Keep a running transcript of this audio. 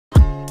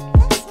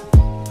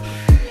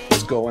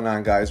going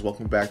on, guys?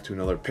 Welcome back to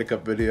another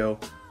pickup video.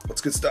 Let's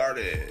get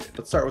started.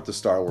 Let's start with the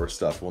Star Wars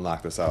stuff. We'll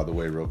knock this out of the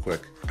way real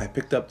quick. I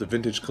picked up the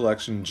Vintage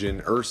Collection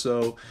Jyn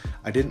Erso.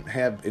 I didn't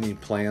have any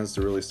plans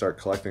to really start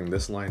collecting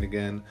this line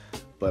again,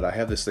 but I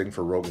have this thing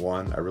for Rogue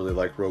One. I really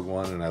like Rogue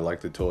One and I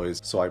like the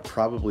toys, so I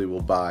probably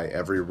will buy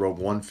every Rogue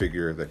One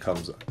figure that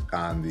comes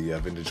on the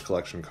Vintage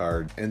Collection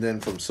card. And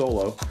then from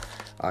Solo,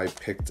 I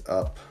picked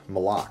up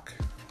Malak,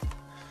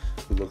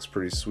 who looks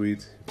pretty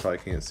sweet. You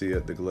probably can't see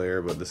it, the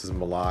glare, but this is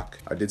Malak.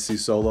 I did see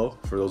Solo.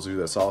 For those of you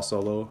that saw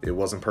Solo, it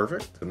wasn't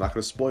perfect. I'm not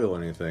going to spoil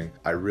anything.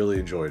 I really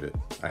enjoyed it.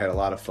 I had a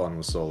lot of fun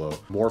with Solo.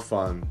 More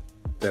fun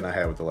than I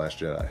had with The Last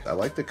Jedi. I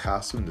like the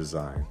costume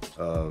design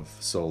of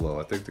Solo.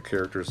 I think the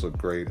characters look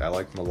great. I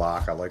like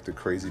Malak. I like the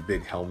crazy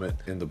big helmet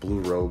and the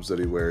blue robes that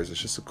he wears.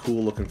 It's just a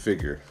cool looking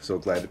figure. So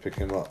glad to pick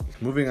him up.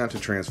 Moving on to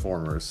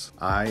Transformers.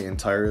 I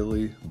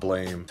entirely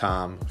blame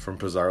Tom from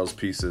Pizarro's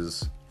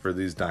Pieces for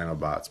these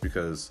Dinobots,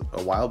 because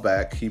a while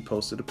back he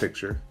posted a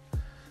picture.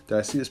 Did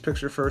I see his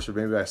picture first, or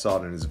maybe I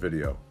saw it in his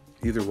video?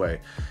 Either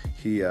way,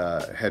 he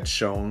had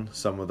shown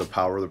some of the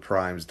Power of the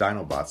Primes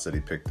Dinobots that he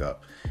picked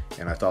up,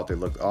 and I thought they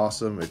looked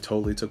awesome. It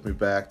totally took me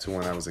back to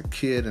when I was a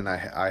kid, and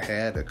I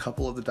had a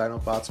couple of the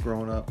Dinobots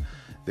growing up.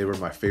 They were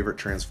my favorite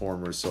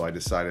Transformers, so I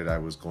decided I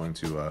was going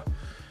to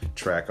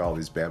track all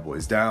these bad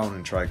boys down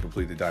and try and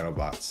complete the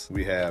Dinobots.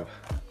 We have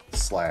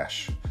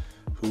Slash,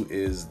 who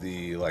is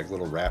the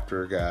little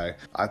raptor guy.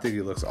 I think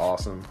he looks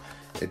awesome.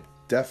 It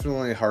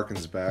definitely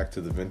harkens back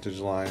to the vintage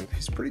line.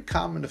 He's pretty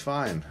common to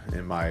find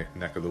in my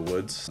neck of the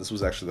woods. This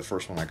was actually the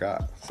first one I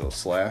got. So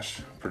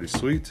Slash, pretty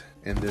sweet.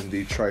 And then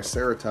the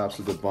Triceratops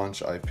of the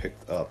bunch, I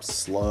picked up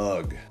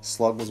Slug.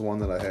 Slug was one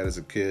that I had as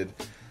a kid,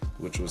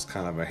 which was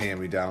kind of a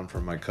hand-me-down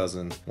from my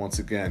cousin. Once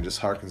again, just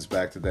harkens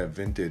back to that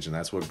vintage, and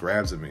that's what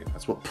grabs at me.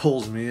 That's what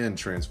pulls me in,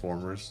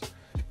 Transformers.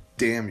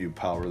 Damn you,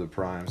 Power of the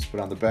Primes.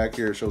 But on the back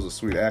here, it shows a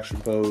sweet action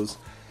pose.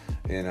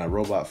 In a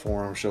robot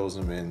form, shows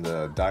him in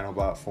the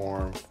Dinobot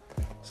form.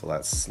 So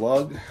that's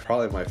Slug.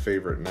 Probably my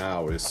favorite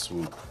now is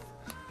Swoop.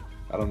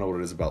 I don't know what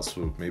it is about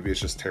Swoop. Maybe it's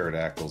just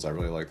pterodactyls. I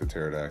really like the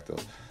pterodactyl.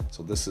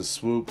 So this is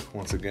Swoop,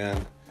 once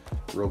again,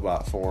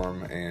 robot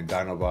form and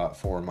Dinobot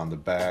form on the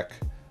back.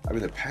 I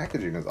mean, the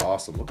packaging is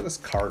awesome. Look at this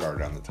card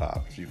art on the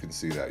top. If you can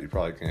see that. You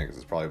probably can't because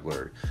it's probably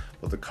blurry.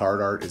 But the card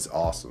art is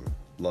awesome.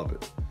 Love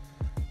it.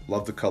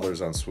 Love the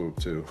colors on Swoop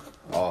too.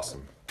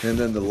 Awesome. And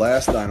then the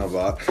last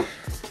Dinobot,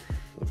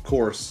 of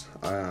course,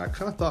 I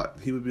kind of thought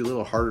he would be a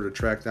little harder to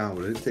track down,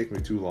 but it didn't take me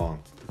too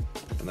long.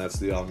 And that's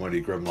the almighty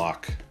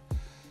Grimlock.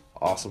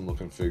 Awesome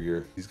looking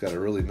figure. He's got a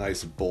really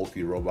nice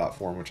bulky robot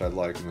form, which I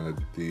like, and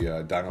the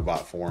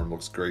Dinobot form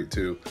looks great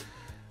too.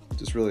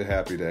 Just really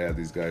happy to add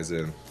these guys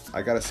in.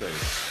 I gotta say,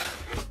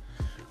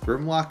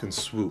 Grimlock and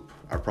Swoop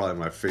are probably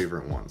my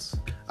favorite ones.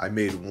 I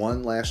made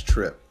one last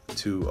trip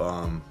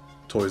to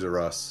Toys R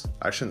Us.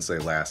 I shouldn't say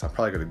last, I'm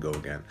probably gonna go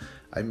again.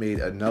 I made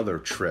another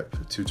trip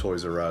to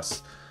Toys R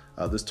Us.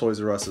 This Toys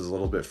R Us is a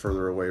little bit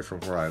further away from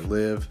where I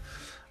live.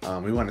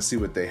 We wanted to see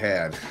what they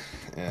had,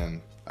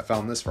 and I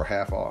found this for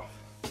half off.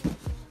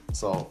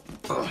 So,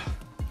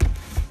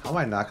 how am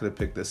I not gonna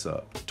pick this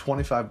up?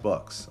 25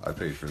 bucks I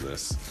paid for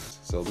this.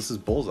 So this is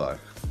Bullseye.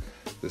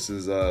 This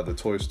is the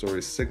Toy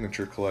Story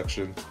Signature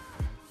Collection.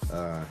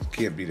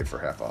 Can't beat it for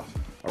half off.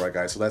 Alright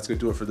guys, so that's going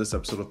to do it for this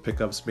episode of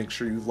Pickups. Make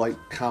sure you like,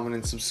 comment,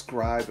 and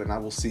subscribe, and I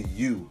will see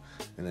you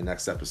in the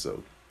next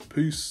episode.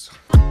 Peace.